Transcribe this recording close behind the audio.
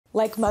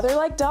Like mother,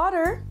 like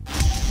daughter.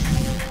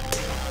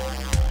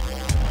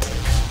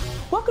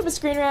 Welcome to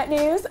Screen Rant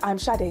News. I'm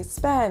Sade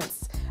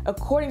Spence.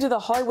 According to The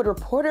Hollywood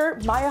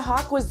Reporter, Maya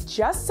Hawke was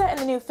just set in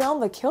the new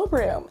film The Kill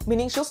Room,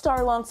 meaning she'll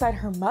star alongside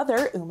her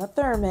mother, Uma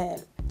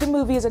Thurman. The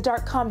movie is a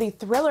dark comedy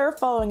thriller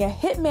following a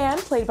hitman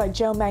played by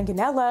Joe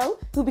Manganiello,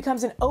 who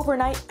becomes an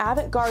overnight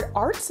avant-garde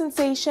art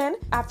sensation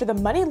after the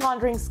money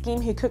laundering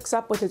scheme he cooks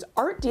up with his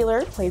art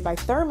dealer, played by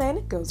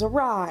Thurman, goes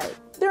awry.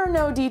 There are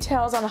no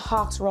details on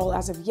Hawke's role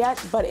as of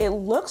yet, but it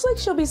looks like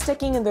she'll be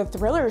sticking in the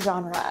thriller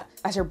genre,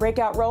 as her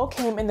breakout role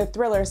came in the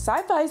thriller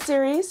sci-fi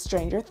series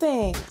Stranger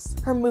Things.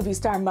 Her movie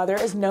star mother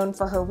is known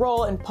for her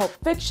role in Pulp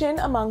Fiction,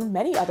 among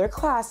many other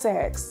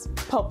classics.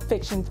 Pulp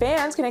Fiction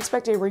fans can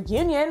expect a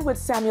reunion with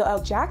Samuel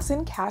L.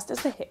 Jackson cast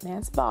as the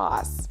hitman's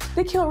boss.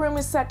 The Kill Room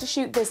is set to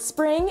shoot this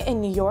spring in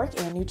New York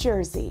and New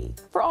Jersey.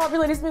 For all of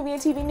your latest movie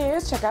and TV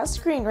news, check out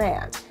Screen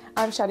Rant.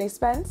 I'm Sade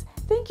Spence.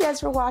 Thank you guys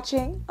for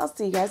watching. I'll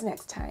see you guys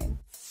next time.